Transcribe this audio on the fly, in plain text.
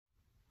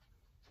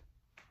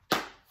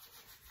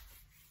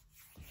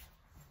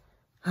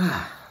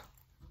Alright,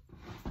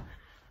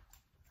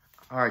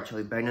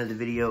 Joey, back to the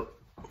video.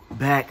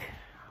 Back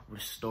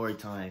with story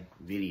time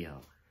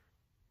video.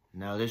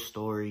 Now this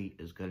story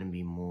is gonna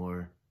be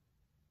more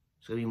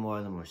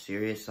on the more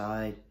serious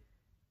side.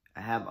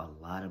 I have a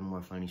lot of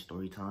more funny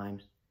story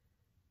times.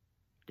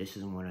 This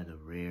is one of the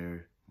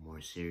rare,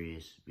 more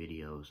serious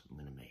videos I'm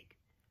gonna make.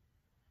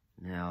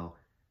 Now,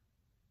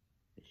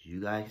 as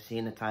you guys see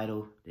in the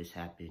title, this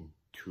happened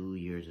 2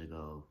 years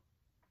ago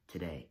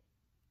today.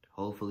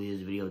 Hopefully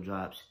this video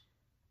drops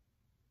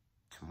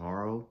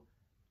tomorrow,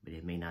 but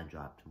it may not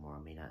drop tomorrow.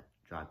 It may not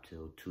drop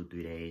till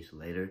 2-3 days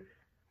later.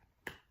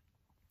 But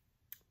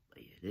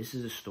yeah, this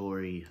is a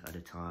story at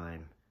a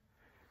time.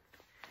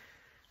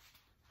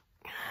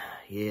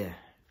 Yeah.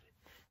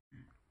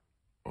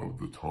 Of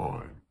the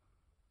time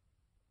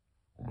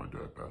when my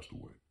dad passed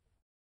away.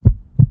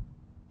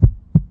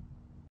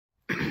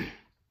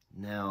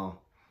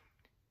 Now,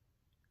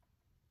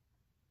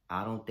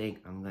 I don't think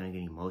I'm gonna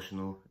get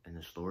emotional in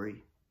the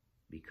story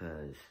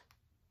because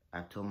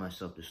I've told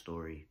myself the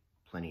story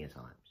plenty of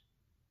times.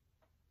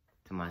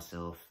 To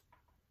myself.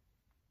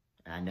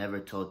 I never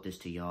told this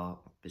to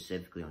y'all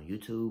specifically on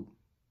YouTube.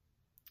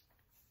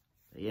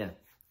 But yeah,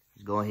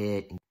 let's go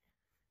ahead.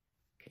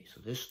 Okay,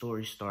 so this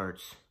story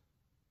starts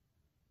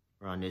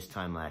around this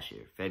time last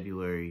year,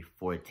 February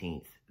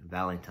 14th,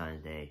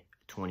 Valentine's Day,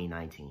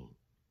 2019.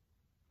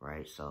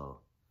 Right,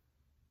 so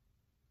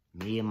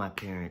me and my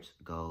parents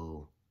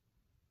go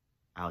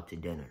out to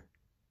dinner.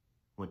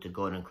 Went to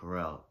Golden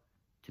Corral,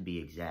 to be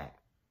exact.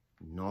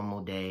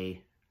 Normal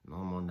day,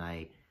 normal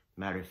night.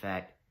 Matter of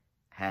fact,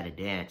 had a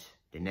dance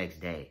the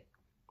next day.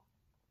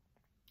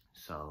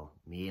 So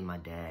me and my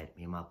dad,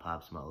 me and my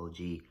pops, my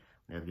OG,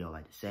 whatever y'all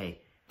like to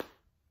say,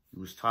 we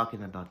was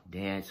talking about the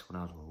dance, what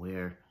I was gonna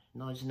wear.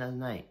 No, it's another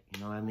night,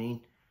 you know what I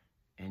mean?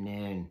 And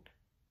then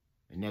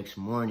the next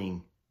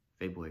morning,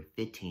 February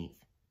 15th,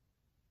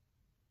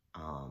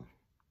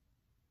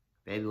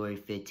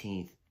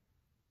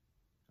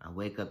 I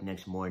wake up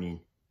next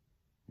morning,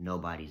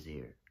 nobody's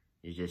there.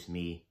 It's just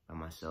me by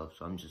myself,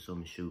 so I'm just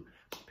assuming, shoot,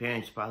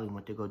 parents probably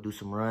went to go do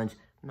some runs.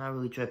 I'm not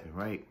really tripping,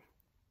 right?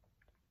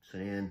 So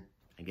then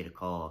I get a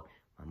call,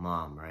 my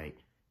mom, right?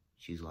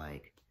 She's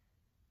like,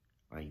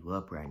 are you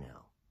up right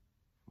now?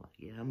 I'm like,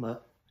 yeah, I'm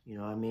up. You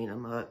know what I mean?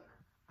 I'm up.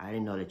 I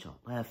didn't know that y'all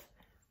left,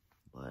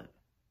 but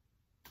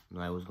I'm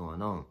like, what's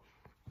going on?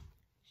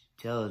 She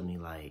tells me,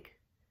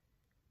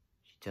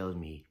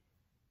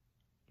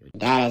 your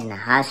dad is in the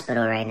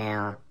hospital right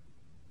now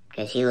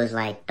because he was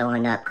like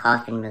throwing up,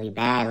 coughing really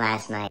bad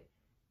last night.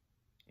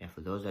 And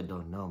for those that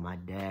don't know, my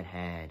dad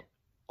had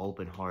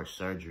open heart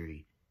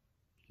surgery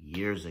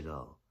years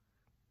ago.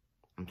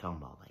 I'm talking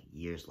about like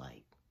years,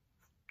 like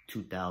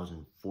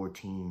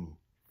 2014,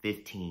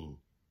 15.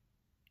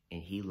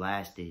 And he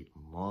lasted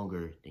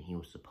longer than he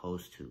was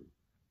supposed to,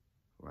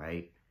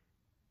 right?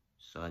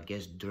 So I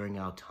guess during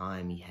our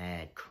time, he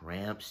had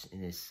cramps in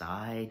his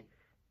side,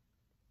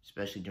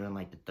 especially during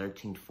like the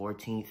 13th,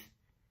 14th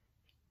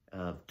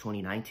of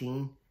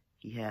 2019.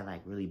 He had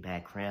like really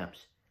bad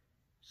cramps.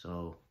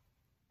 So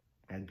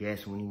I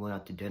guess when he went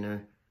out to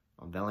dinner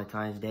on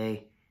Valentine's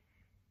Day,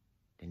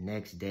 the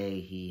next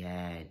day he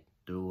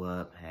threw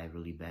up, had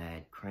really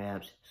bad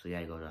cramps, so he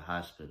had to go to the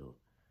hospital.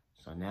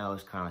 So now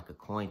it's kind of like a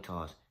coin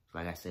toss.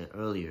 Like I said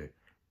earlier,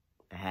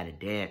 I had a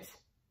dance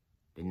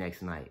the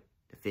next night,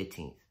 the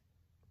 15th.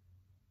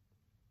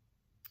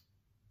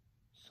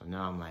 So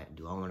now I'm like,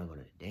 do I want to go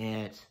to the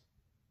dance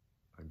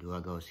or do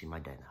I go see my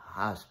dad in the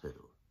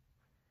hospital?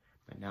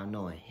 But now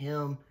knowing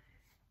him,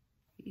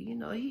 you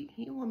know, he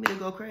want me to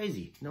go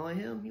crazy. Knowing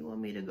him, he want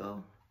me to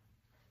go.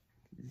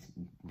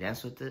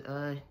 That's what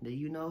the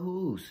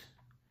you-know-who's,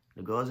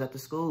 the girls at the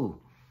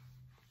school.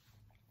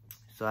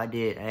 So I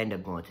ended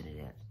up going to the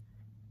dance.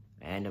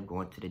 I ended up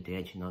going to the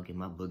dance, you know, get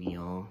my boogie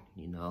on,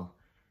 you know,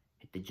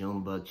 hit the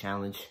Junebug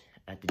challenge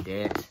at the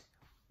dance,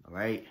 all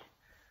right?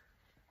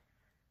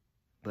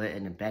 But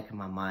in the back of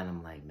my mind,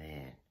 I'm like,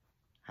 man,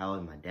 how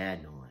is my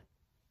dad doing?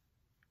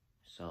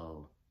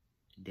 So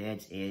the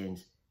dance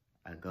ends,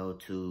 I go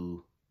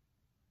to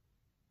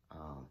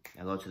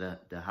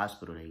the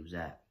hospital that he was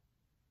at.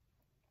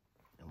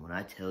 And when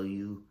I tell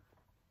you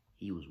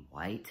he was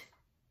white,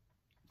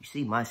 you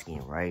see my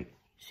skin, right?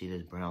 You see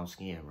this brown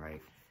skin,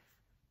 right?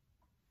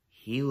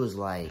 He was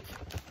like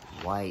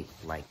white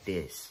like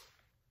this.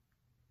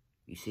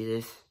 You see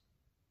this?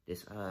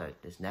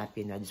 This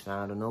napkin I just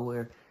found out of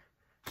nowhere?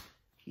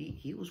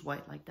 He was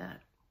white like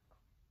that.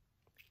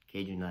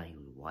 Kid you not, he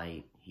was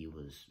white. He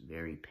was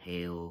very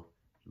pale.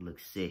 He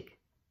looked sick.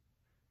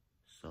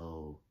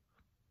 So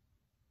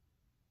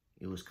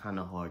it was kind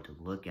of hard to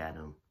look at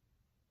him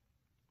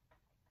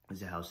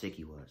because of how sick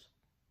he was.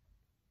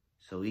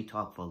 So we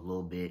talked for a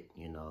little bit,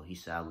 you know. He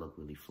said I looked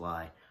really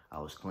fly. I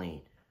was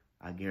clean.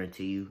 I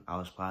guarantee you, I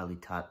was probably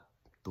top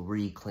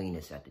 3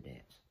 cleanest at the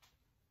dance.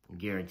 I'm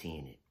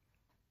guaranteeing it.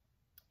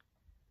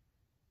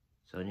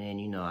 So then,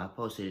 you know, I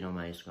posted it on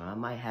my Instagram. I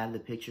might have the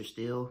picture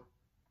still.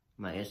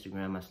 My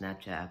Instagram, my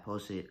Snapchat, I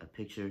posted a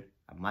picture.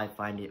 I might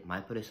find it,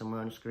 might put it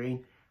somewhere on the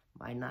screen.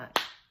 Might not.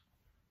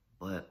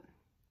 But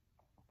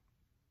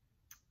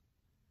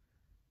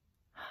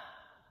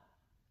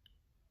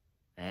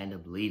I ended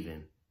up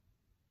leaving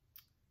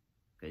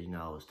because, you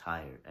know, I was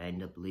tired. I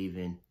ended up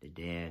leaving the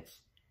dance,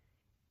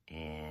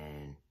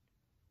 and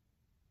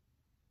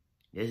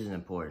this is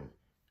important.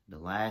 The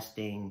last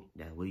thing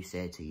that we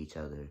said to each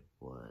other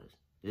was,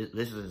 this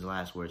was his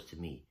last words to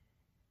me.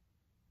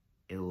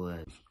 It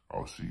was,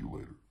 "I'll see you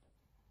later."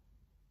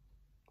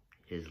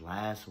 his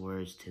last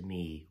words to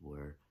me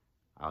were,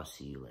 "I'll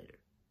see you later."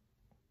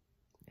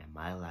 And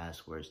my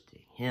last words to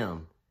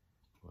him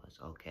was,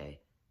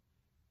 "Okay,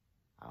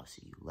 I'll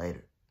see you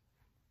later."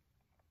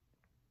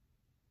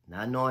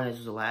 Not knowing this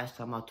was the last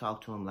time I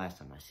talk to him, last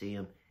time I see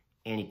him,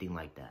 anything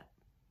like that.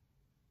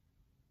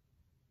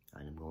 I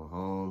ended up going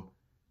home.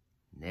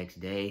 Next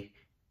day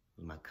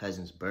was my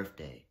cousin's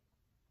birthday.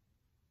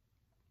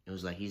 It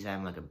was like he's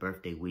having like a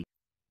birthday week.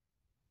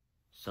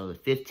 So the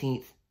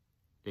 15th,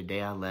 the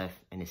day I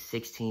left, and the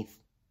 16th,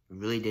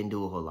 really didn't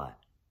do a whole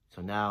lot.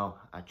 So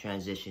now I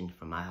transitioned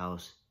from my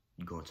house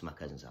going to my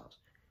cousin's house.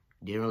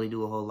 Didn't really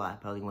do a whole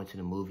lot. Probably went to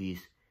the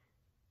movies,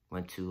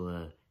 went to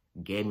a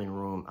gaming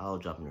room. I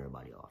was dropping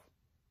everybody off.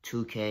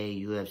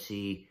 2K,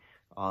 UFC,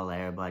 all that,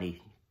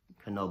 everybody,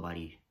 could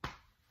nobody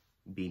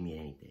beat me in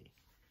anything.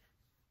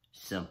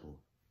 Simple.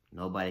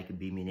 Nobody could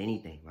beat me in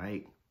anything,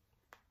 right?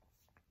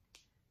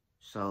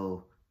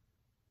 So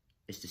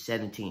it's the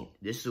 17th.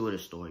 This is where the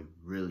story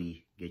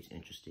really gets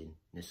interesting.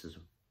 This is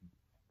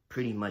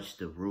pretty much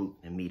the root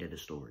and meat of the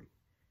story.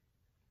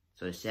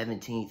 So the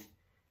 17th,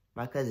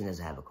 my cousin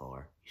doesn't have a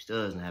car. He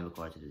still doesn't have a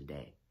car to this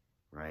day,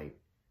 right?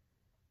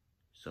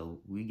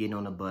 So we getting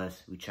on the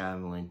bus, we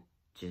traveling,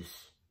 just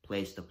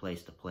place to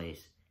place to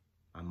place.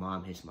 My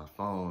mom hits my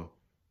phone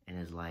and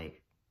is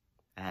like,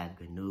 "I have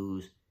good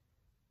news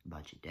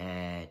about your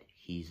dad.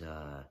 He's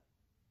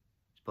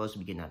supposed to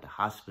be getting out the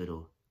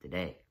hospital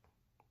today."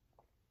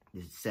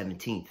 This is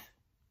 17th.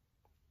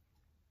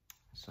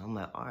 So I'm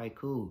like, all right,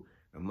 cool.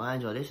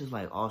 Remind y'all, this is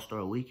like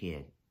All-Star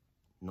Weekend.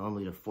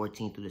 Normally the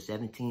 14th through the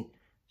 17th.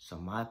 So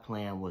my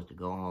plan was to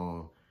go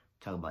home,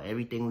 talk about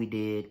everything we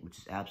did, which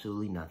is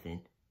absolutely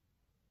nothing,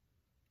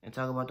 and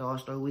talk about the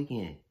All-Star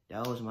Weekend.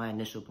 That was my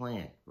initial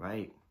plan,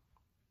 right?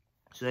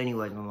 So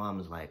anyways, my mom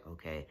was like,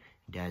 okay,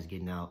 Dad's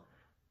getting out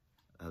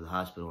of the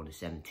hospital on the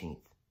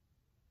 17th.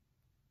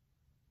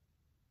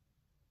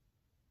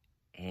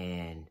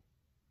 And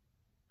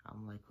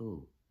I'm like,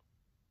 cool.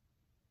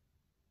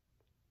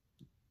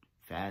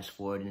 Fast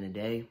forward in the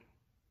day,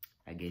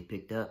 I get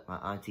picked up. My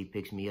auntie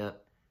picks me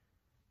up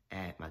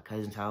at my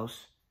cousin's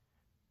house.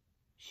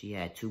 She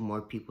had 2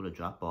 more people to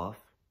drop off.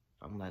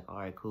 I'm like, all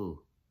right,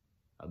 cool.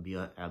 I'll be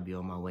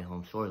on my way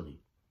home shortly.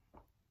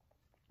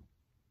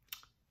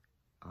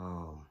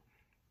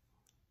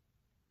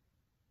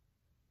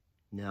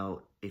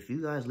 Now, if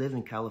you guys live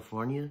in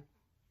California,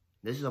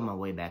 this is on my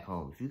way back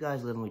home. If you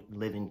guys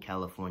live in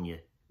California,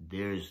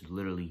 there's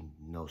literally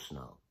no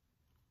snow.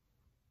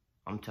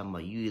 I'm talking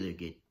about you either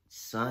get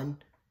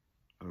sun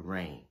or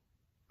rain,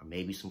 or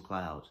maybe some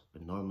clouds,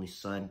 but normally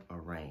sun or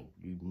rain.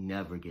 You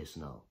never get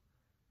snow.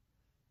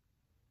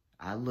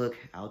 I look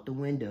out the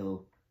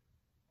window,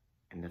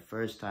 and the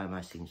first time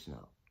I seen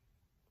snow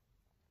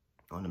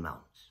on the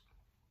mountains.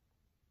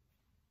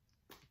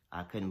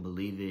 I couldn't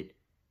believe it.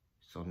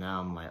 So now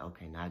I'm like,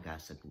 okay, now I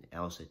got something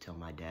else to tell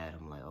my dad.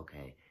 I'm like,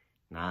 okay,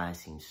 now I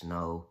seen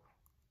snow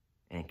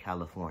in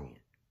California.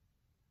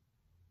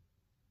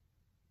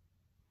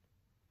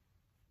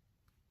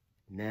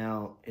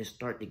 Now it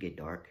start to get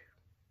dark.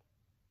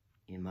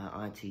 And my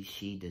auntie,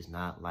 she does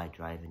not like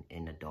driving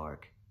in the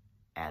dark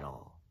at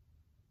all.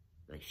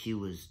 Like, she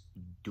was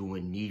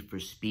doing Need for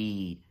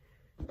Speed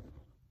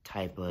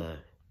type of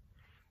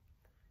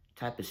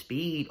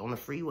speed on the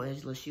freeway.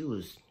 She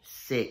was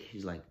sick.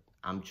 She's like,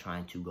 I'm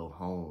trying to go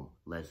home.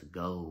 Let's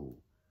go.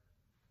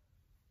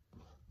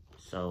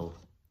 So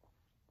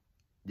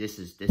this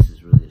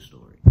is really the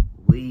story.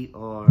 We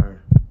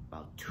are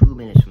about 2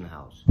 minutes from the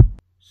house.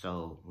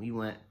 So we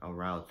went a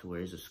route to where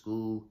there's a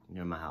school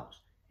near my house.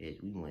 We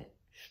went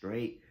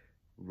straight,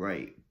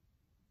 right,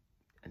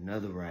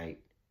 another right,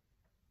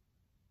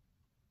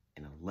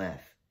 and a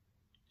left.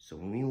 So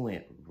when we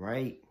went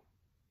right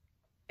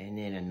and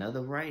then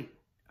another right,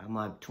 I'm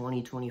on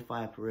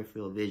 20/25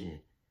 peripheral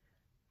vision.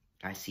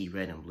 I see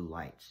red and blue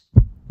lights.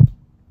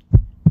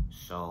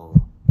 So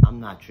I'm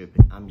not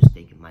tripping. I'm just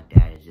thinking my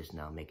dad is just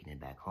now making it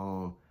back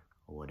home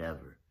or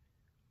whatever.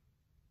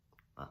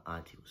 My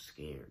auntie was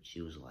scared.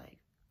 She was like,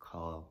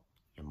 call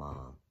your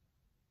mom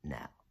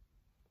now.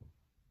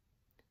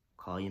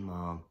 Call your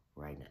mom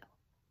right now.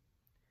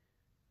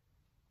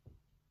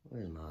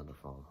 Where's my other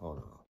phone? Hold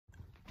on.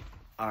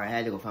 All right, I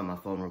had to go find my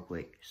phone real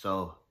quick.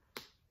 So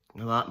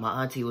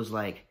my auntie was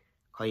like,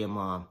 call your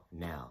mom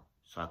now.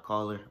 So I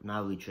call her. I'm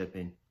not really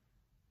tripping.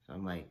 So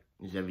I'm like,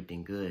 is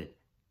everything good?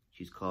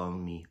 She's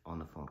calling me on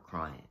the phone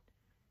crying.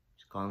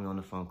 She's calling me on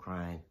the phone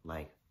crying,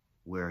 like,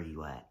 where are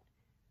you at?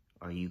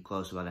 Are you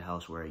close by the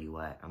house? Where are you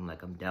at? I'm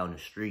like, I'm down the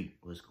street.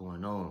 What's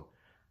going on?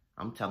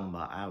 I'm talking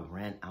about I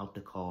ran out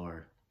the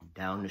car,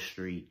 down the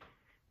street,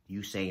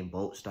 Usain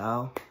Bolt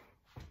style.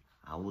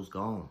 I was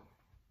gone.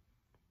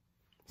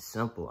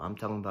 Simple. I'm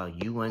talking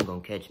about you ain't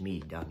gonna catch me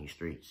down these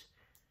streets.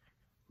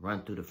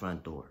 run through the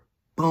front door.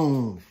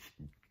 Boom!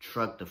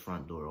 Truck the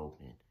front door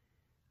open.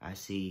 I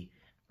see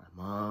my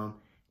mom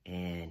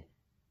and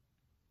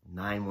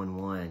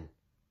 911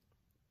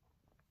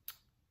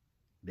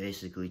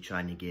 basically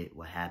trying to get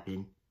what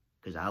happened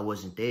because I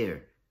wasn't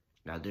there.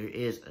 Now, there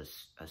is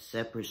a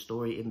separate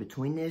story in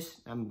between this.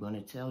 I'm going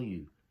to tell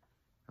you.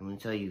 I'm going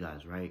to tell you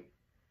guys, right?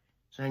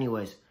 So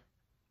anyways,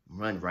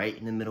 run right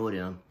in the middle of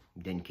them.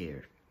 Didn't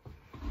care.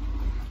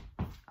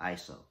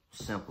 ISO.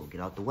 Simple. Get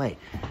out the way.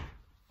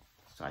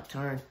 So I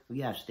turn.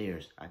 We have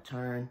stairs. I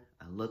turn.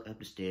 I look up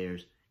the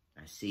stairs.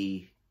 I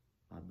see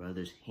my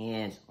brother's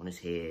hands on his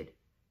head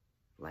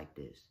like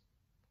this.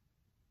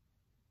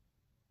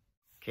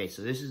 Okay,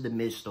 so this is the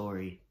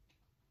mid-story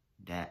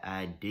that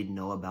I didn't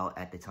know about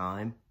at the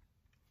time.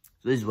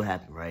 So this is what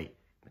happened, right?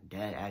 My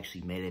dad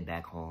actually made it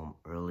back home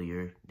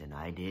earlier than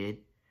I did.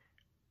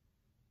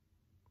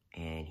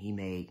 And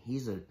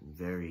he's a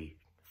very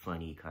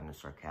funny, kind of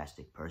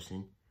sarcastic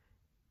person.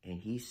 And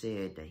he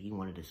said that he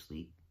wanted to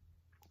sleep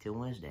till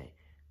Wednesday.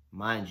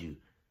 Mind you,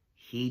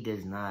 he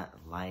does not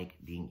like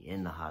being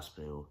in the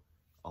hospital.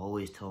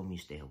 Always told me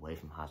stay away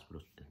from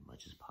hospitals as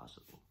much as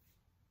possible.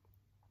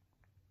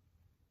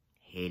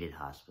 Hated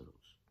hospitals.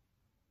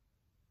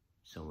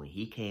 So when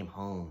he came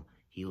home,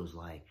 he was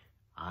like,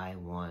 I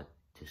want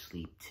to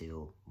sleep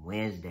till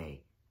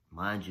Wednesday.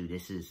 Mind you,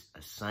 this is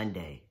a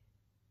Sunday.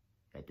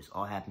 That this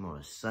all happened on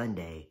a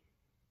Sunday.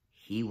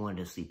 He wanted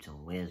to sleep till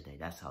Wednesday.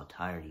 That's how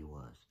tired he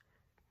was.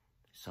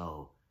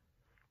 So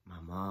my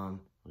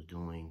mom was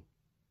doing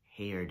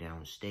hair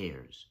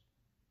downstairs.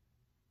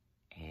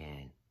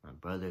 And my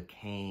brother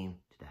came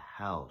to the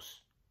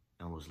house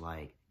and was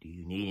like, do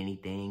you need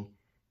anything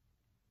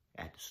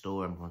at the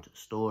store? I'm going to the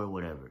store,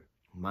 whatever.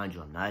 Mind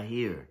you, I'm not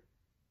here.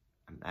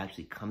 I'm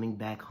actually coming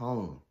back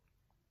home.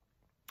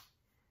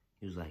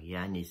 He was like,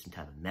 yeah, I need some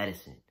type of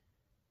medicine.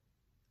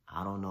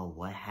 I don't know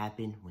what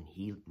happened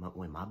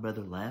when my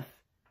brother left,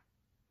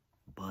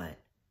 but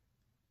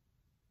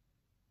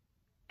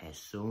as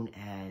soon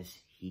as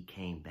he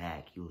came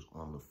back, he was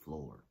on the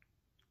floor.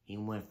 He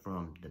went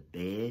from the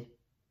bed,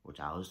 which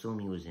I would assume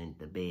he was in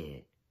the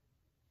bed,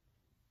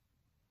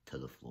 to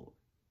the floor.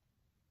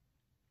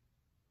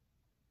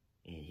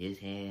 And his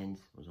hands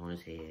was on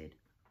his head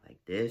like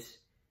this.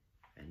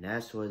 And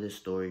that's where this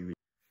story.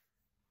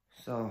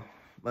 So,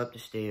 up the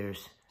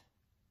stairs,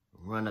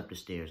 run up the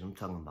stairs. I'm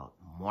talking about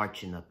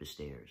marching up the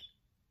stairs.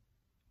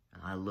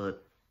 And I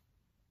look,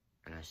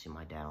 and I see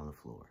my dad on the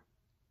floor,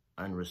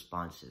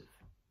 unresponsive.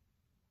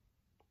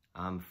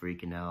 I'm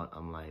freaking out.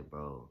 I'm like,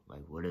 bro,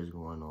 like, what is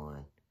going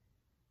on?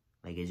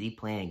 Like, is he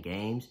playing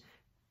games?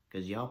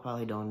 Because y'all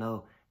probably don't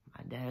know,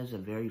 my dad is a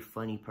very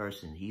funny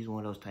person. He's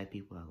one of those type of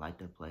people that like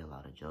to play a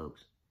lot of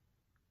jokes.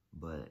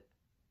 But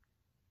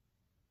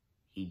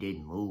he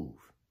didn't move.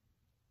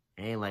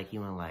 It ain't like he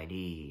went like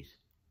these.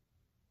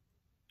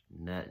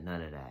 None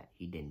of that.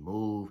 He didn't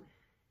move.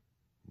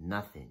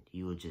 Nothing.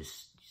 He was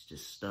just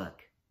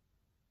stuck.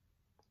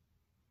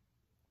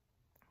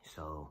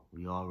 So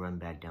we all run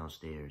back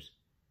downstairs.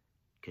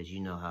 Because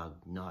you know how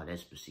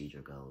this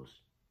procedure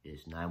goes.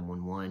 It's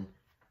 911,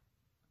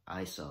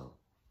 ISO.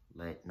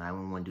 Let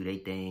 911 do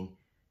their thing.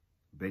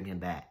 Bring him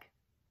back.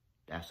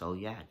 That's all,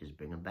 yeah, just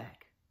bring him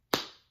back.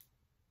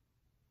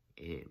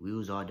 We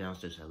was all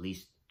downstairs at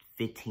least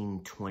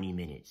 15, 20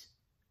 minutes.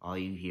 All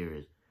you hear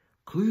is,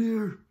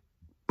 clear,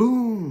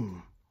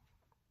 boom.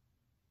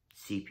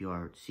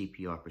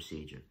 CPR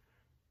procedure.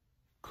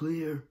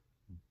 Clear,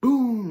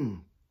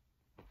 boom.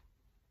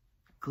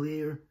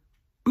 Clear,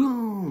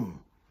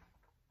 boom.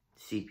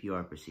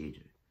 CPR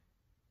procedure.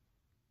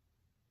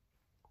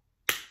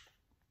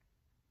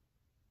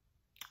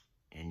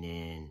 And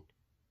then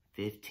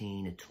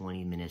 15 to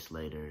 20 minutes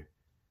later,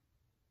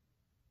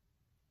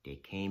 they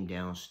came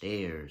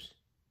downstairs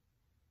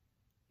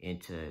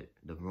into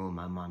the room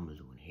my mom was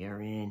doing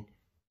hair in.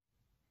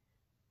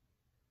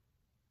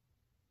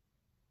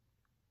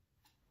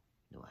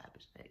 You know what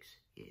happens next?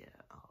 Yeah.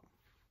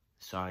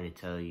 Sorry to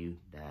tell you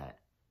that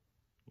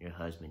your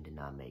husband did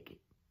not make it.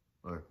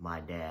 Or my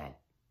dad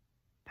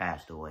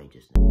passed away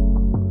just now.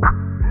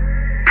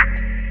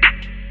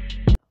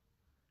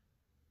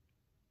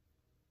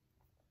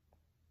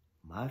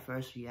 My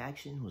first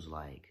reaction was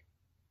like,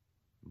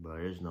 bro,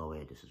 there's no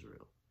way this is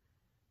real.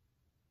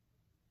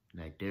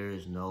 Like, there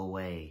is no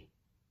way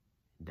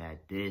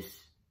that this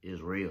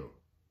is real.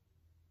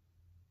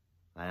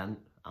 Like,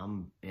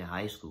 I'm in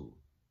high school.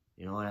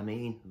 You know what I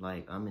mean?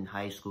 Like, I'm in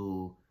high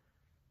school.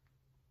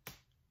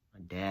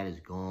 My dad is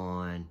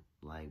gone.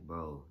 Like,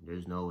 bro,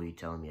 there's no way you're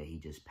telling me that he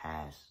just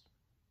passed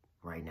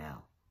right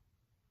now.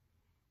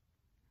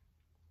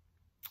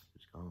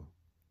 It's gone.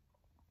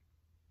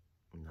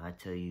 And I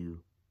tell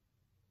you,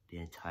 the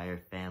entire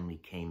family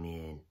came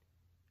in.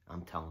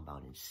 I'm talking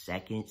about in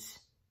seconds.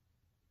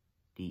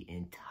 The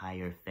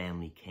entire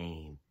family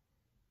came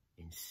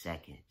in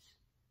seconds.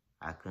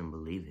 I couldn't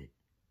believe it.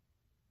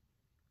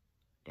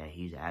 That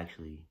he's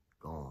actually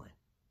gone.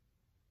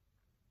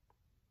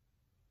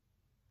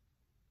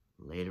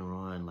 Later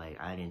on, like,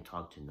 I didn't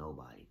talk to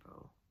nobody,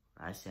 bro.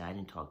 I said I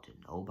didn't talk to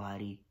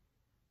nobody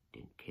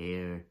didn't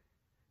care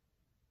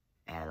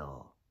at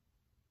all.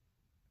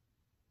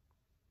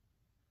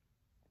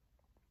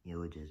 It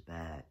was just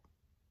bad.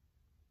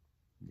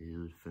 It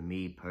was, for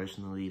me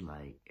personally,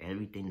 like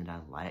everything that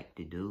I like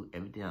to do,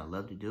 everything I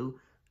love to do,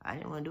 I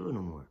didn't want to do it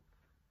no more.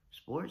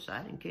 Sports,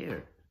 I didn't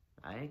care.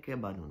 I didn't care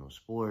about doing no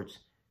sports,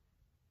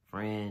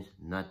 friends,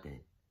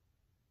 nothing.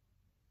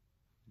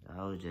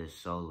 I was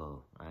just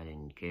solo. I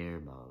didn't care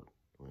about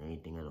doing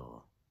anything at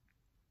all.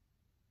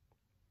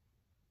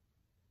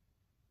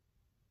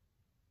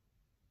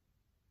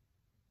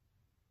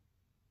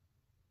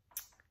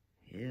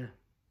 Yeah.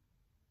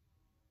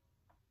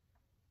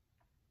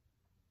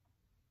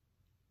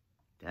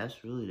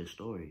 That's really the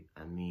story.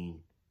 I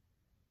mean,